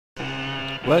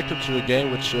Welcome to a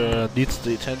game which needs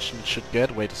the attention it should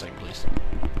get. Wait a second, please.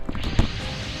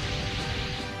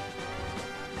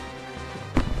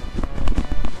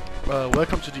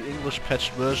 Welcome to the English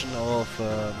patched version of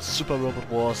Super Robot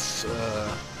Wars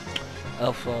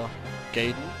Alpha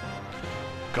Gaiden.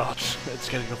 God, it's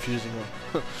getting confusing.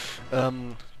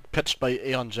 Patched by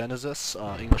Aeon Genesis,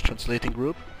 English translating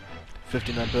group.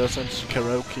 59%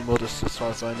 karaoke mode is, as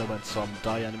far as I know, and some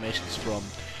die animations from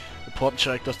important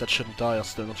characters that shouldn't die are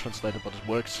still not translated, but it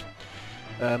works.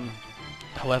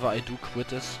 However, I do quit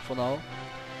this for now,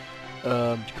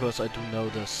 because I do know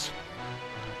this.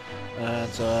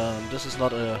 And this is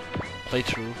not a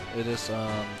playthrough, it is,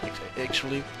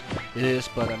 actually, it is,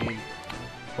 but I mean,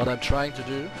 what I'm trying to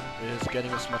do is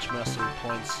getting as much mastery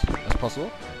points as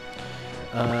possible.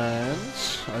 And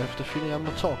I have the feeling I'm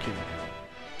not talking.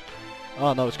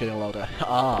 Oh, now it's getting louder.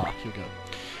 Ah, here we go.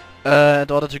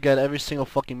 In order to get every single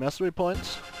fucking mastery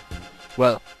point,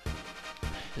 well,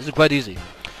 this is quite easy.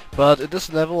 But at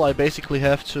this level I basically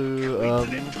have to,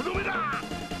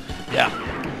 yeah,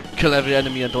 kill every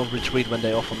enemy and don't retreat when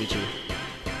they offer me to.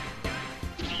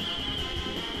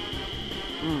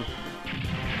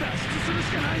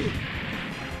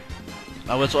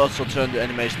 I will also turn the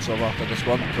animations off after this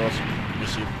one because, you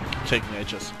see, it's taking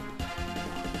ages.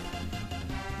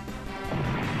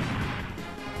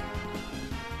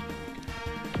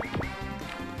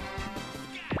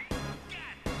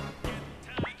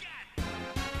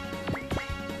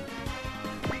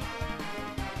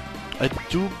 I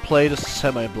do play this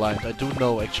semi-blind. I do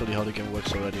know actually how the game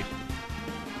works already.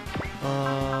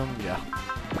 Yeah.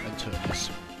 And turn this,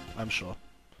 I'm sure.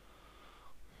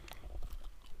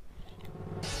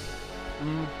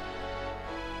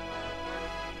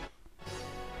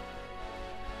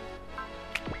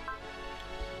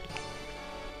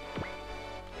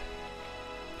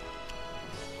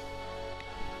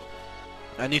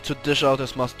 I need to dish out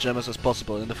as much gems as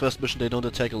possible. In the first mission they don't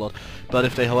attack a lot, but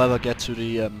if they however get to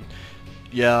the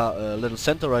little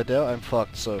center right there, I'm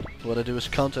fucked. So what I do is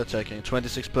counter-attacking.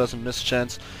 26% miss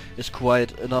chance is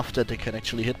quite enough that they can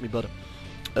actually hit me, but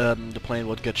the plane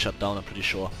would get shut down, I'm pretty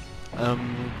sure.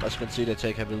 As you can see, they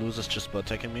take heavy losses just by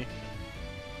attacking me.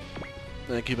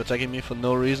 They keep attacking me for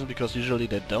no reason, because usually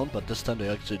they don't, but this time they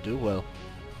actually do. Well,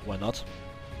 why not?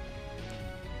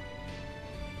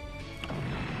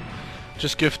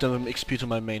 Just give them XP to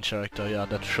my main character, yeah,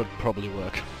 that should probably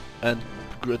work. And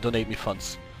donate me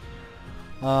funds.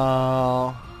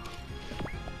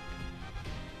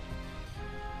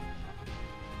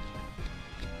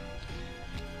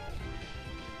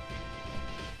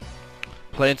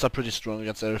 Planes are pretty strong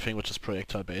against everything which is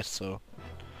projectile based, so...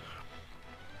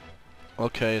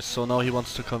 Okay, so now he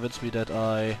wants to convince me that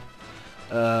I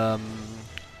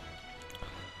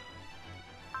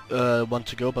want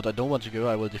to go, but I don't want to go.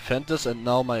 I will defend this, and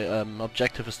now my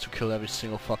objective is to kill every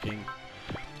single fucking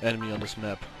enemy on this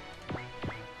map.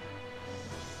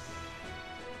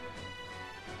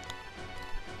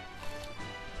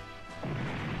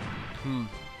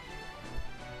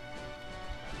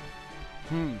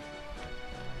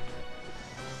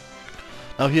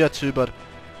 Now here too, but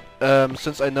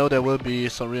since I know there will be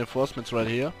some reinforcements right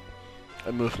here,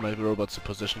 I move my robots to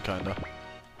position kinda.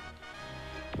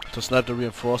 To snipe the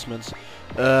reinforcements.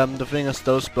 The thing is,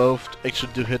 those both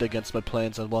actually do hit against my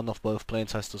planes, and one of both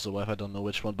planes has to survive. I don't know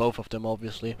which one. Both of them,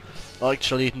 obviously.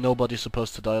 Actually, nobody's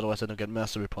supposed to die, otherwise I don't get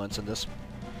mastery points in this.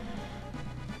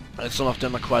 And some of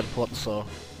them are quite important, so...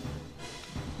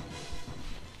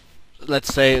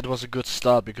 Let's say it was a good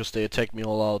start, because they attacked me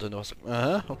all out, and I was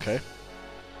like, okay.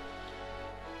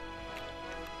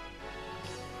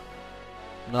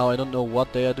 Now I don't know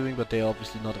what they are doing, but they are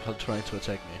obviously not trying to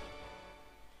attack me.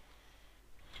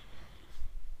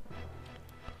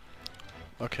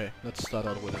 Okay, let's start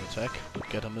out with an attack with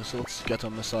Gator missiles. Gator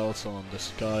missiles on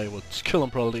this guy would kill him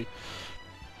probably.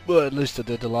 But at least I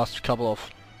did the last couple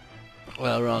of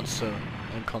rounds, so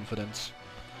I'm confident.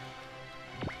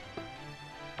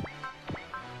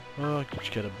 Oh,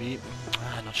 get a beat.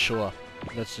 Not sure.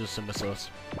 Let's use some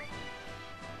missiles.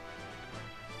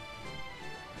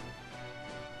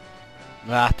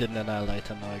 Didn't annihilate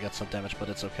him. Now I got some damage, but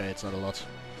it's okay. It's not a lot.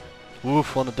 Ooh,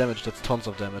 400 damage. That's tons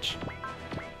of damage.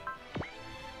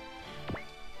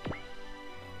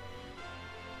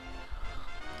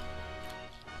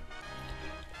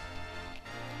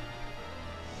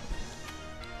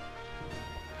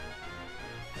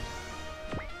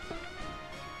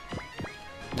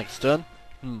 Next turn.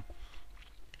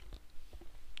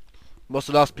 What's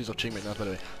the last piece of achievement now, by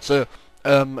the way? So,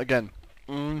 again,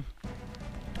 in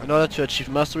order to achieve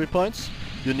mastery points,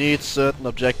 you need certain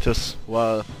objectives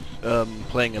while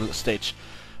playing a stage.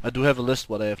 I do have a list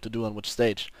what I have to do on which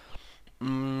stage.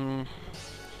 Mm,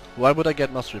 why would I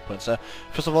get mastery points?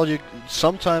 First of all,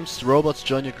 sometimes robots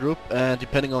join your group, and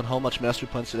depending on how much mastery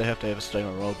points they have a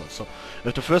stronger robot. So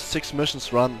if the first 6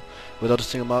 missions run without a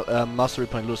single mastery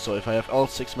point loose, so if I have all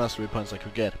 6 mastery points I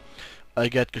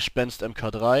get Gespenst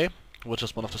MK3, which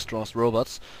is one of the strongest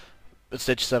robots. It's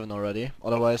stage 7 already.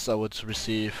 Otherwise I would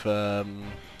receive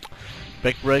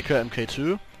Backbreaker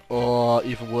MK2, or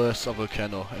even worse, a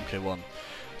Volcano MK1,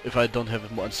 if I don't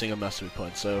have a single mastery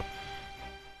point. So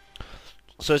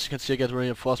as you can see, I get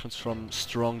reinforcements from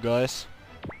strong guys.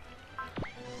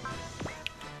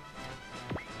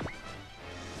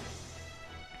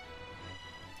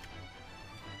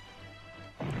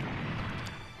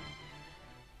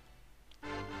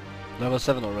 Level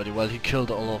 7 already. Well, he killed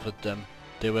all of them.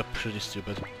 They were pretty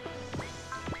stupid.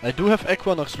 I do have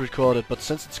Equinox recorded, but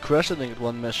since it's crashing at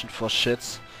one mission for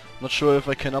shits, not sure if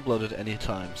I can upload it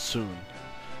anytime soon.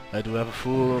 I do have a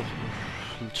full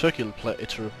turkey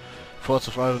playthrough, Forts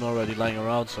of Iron already lying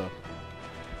around, so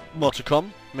more to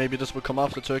come. Maybe this will come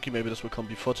after Turkey, maybe this will come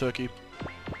before Turkey.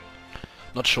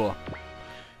 Not sure.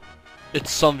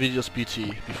 It's some videos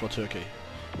BT before Turkey.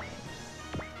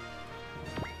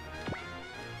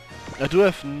 I do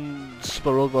have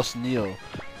Super Road Boss Neo,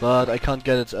 but I can't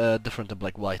get it different than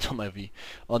Black White on my V.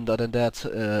 Other than that,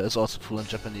 it's also full in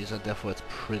Japanese, and therefore it's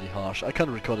pretty harsh. I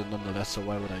can record it nonetheless, so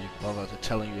why would I bother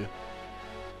telling you?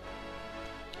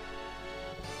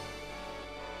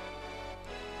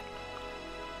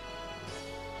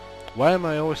 Why am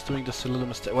I always doing this little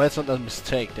mistake? Well, it's not a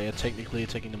mistake, they are technically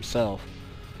attacking themselves.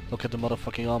 Look at the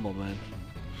motherfucking armor, man.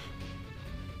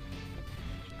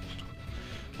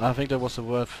 I think that was a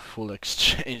worthful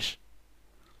exchange.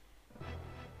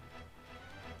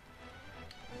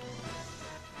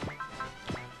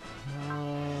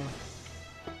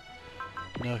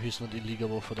 No, he's not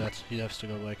illegal for that. He has to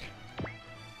go back.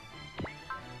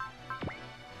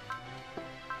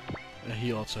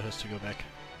 He also has to go back.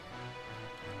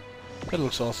 That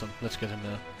looks awesome. Let's get him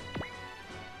there.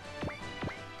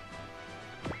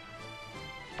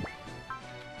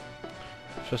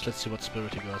 First, let's see what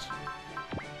spirit he got.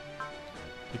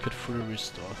 He could fully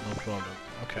restore, no problem.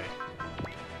 Okay.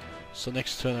 So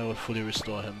next turn I will fully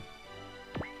restore him.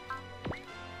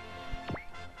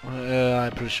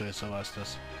 I'm pretty sure it survives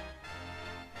this.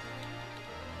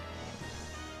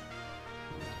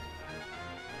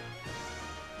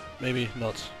 Maybe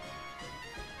not.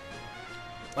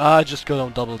 I just go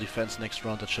on double defense next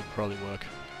round, that should probably work.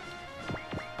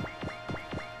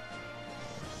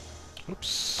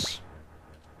 Oops.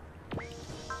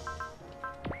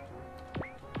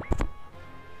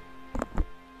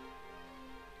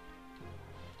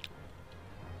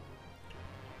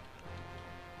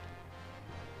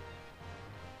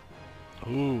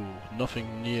 Ooh,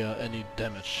 nothing near any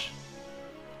damage.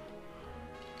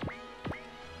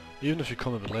 Even if you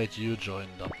come a bit late, you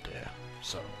joined up there,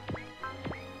 so...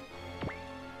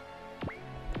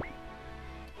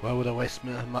 Why would I waste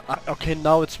my... okay,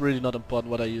 now it's really not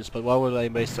important what I use, but why would I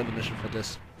waste ammunition for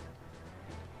this?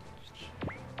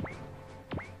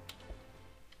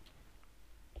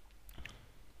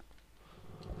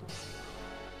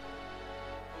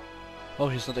 Oh,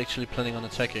 he's not actually planning on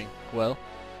attacking. Well...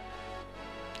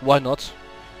 why not?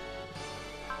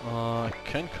 I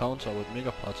can counter with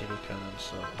Mega Particle Cannon,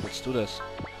 so let's do this.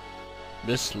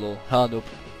 This slow. Ha, nope.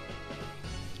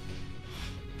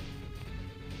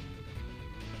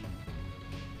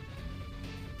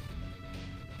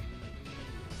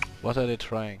 What are they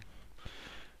trying?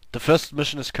 The first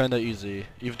mission is kinda easy.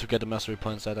 Even to get the mastery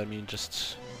points that I mean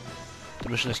just... the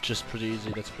mission is just pretty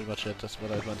easy, that's pretty much it. That's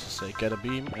what I want to say. Get a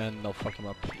beam and now fuck him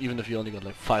up. Even if you only got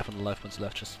like 500 life points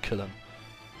left, just kill him.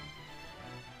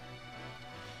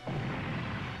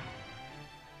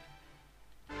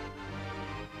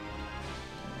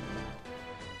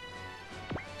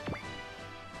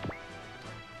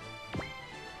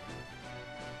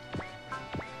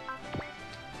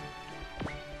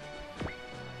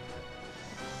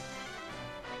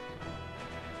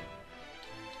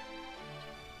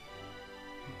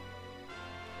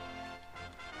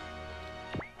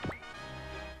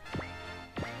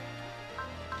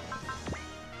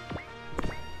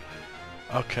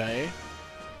 Okay.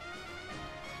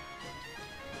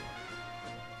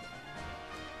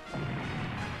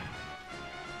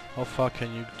 How far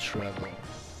can you travel?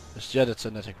 Yeah, that's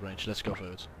kinetic range. Let's go for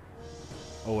it.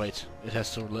 Oh wait, it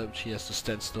has to. He has to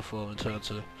stand still for an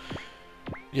eternity.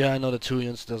 Yeah, I know the 2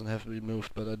 units doesn't have to be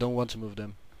moved, but I don't want to move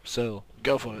them. So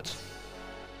go for it.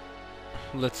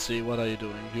 Let's see. What are you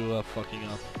doing? You are fucking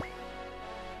up.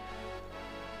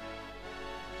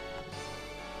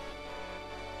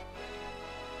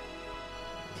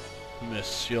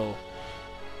 Miss, yo.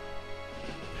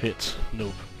 Hit.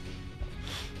 Nope.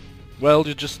 Well,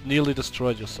 you just nearly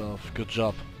destroyed yourself. Good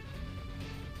job.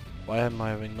 Why am I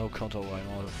having no counter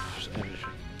wiring out of everything?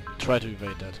 Try to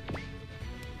evade that.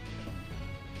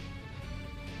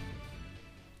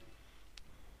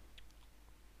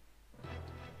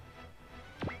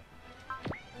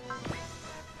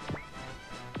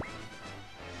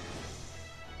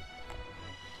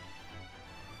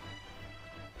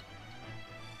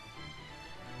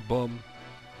 Bomb.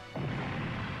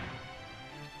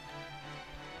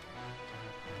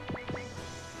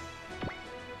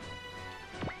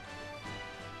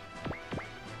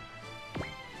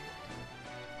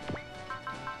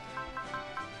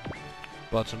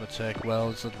 Bottom attack, well,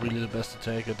 it's not really the best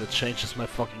attack, and it changes my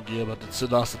fucking gear, but it's the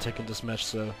last attack in this match,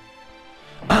 so...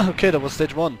 Okay, that was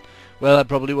stage 1. Well, I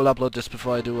probably will upload this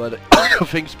before I do other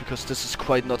things, because this is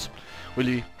quite not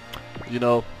really, you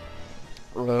know,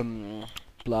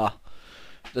 blah.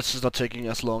 This is not taking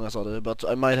as long as other, but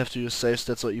I might have to use save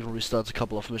stats or even restart a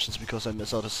couple of missions because I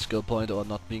miss out a skill point or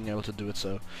not being able to do it,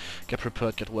 so get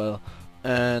prepared, get well.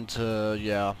 And,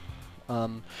 yeah.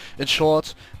 In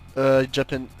short,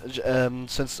 Japan,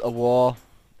 since a war,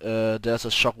 there's a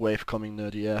shockwave coming near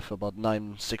the Earth about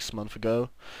 6 months ago,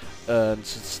 and it's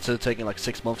still taking like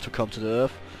 6 months to come to the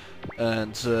Earth,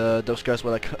 and those guys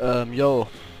were like, yo,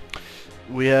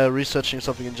 we are researching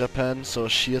something in Japan, so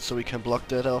shield so we can block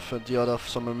that off, and the other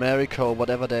from America or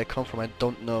whatever they come from, I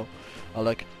don't know, are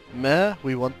like, meh,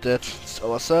 we want that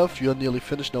ourselves, you're nearly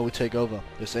finished, now we take over.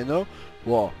 They say no,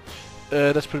 war.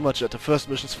 That's pretty much it. The first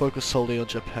mission's focused solely on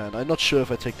Japan. I'm not sure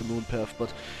if I take the moon path,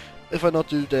 but if I not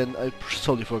do, then I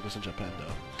solely focus on Japan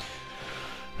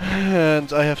though.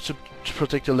 And I have to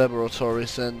protect the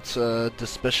laboratories and the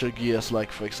special gears,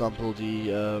 like for example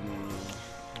the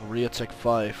Rear Tech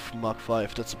 5, Mark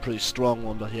 5. That's a pretty strong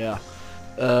one, but yeah.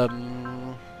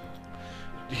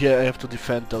 Here I have to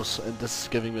defend those, and this is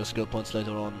giving me skill points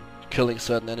later on. Killing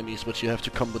certain enemies, which you have to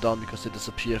combo down because they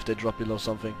disappear if they drop below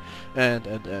something. And.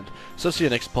 So see you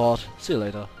next part. See you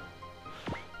later.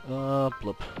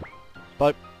 Blub.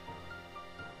 Bye.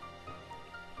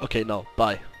 Okay, no,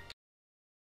 bye.